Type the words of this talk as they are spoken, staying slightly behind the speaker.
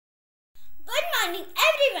morning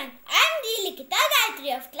everyone. I am the Likhita Gayatri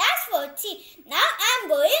of class 4C. Now I am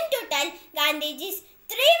going to tell Gandhiji's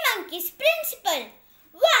three monkeys principle.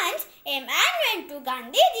 Once a man went to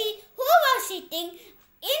Gandhiji who was sitting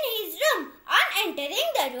in his room. On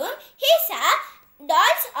entering the room, he saw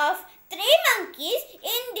dolls of three monkeys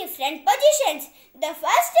in different positions. The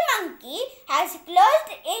first monkey has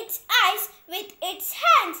closed its eyes with its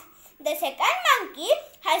hands. The second monkey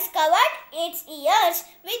has covered its ears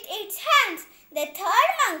with its hands. The third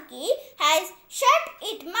monkey has shut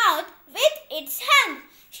its mouth with its hand.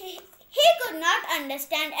 He could not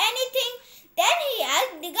understand anything. Then he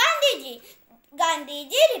asked Gandhiji.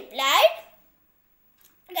 Gandhiji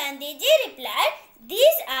replied,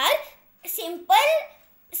 "These are simple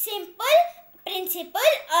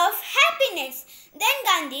principle of happiness." Then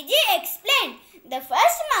Gandhiji explained, "The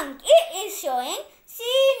first monkey is showing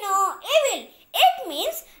see no evil. It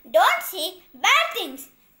means don't see bad things.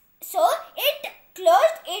 So it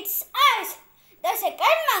closed its eyes. The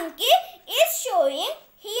second monkey is showing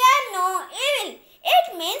hear no evil.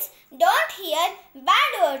 It means don't hear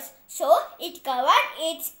bad words. So it covered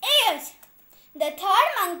its ears. The third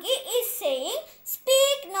monkey is saying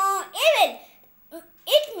speak no evil.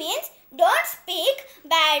 It means don't speak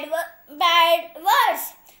bad words.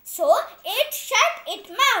 So it shut its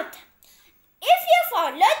mouth." If you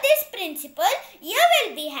follow this principle, you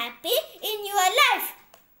will be happy in your life.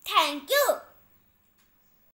 Thank you.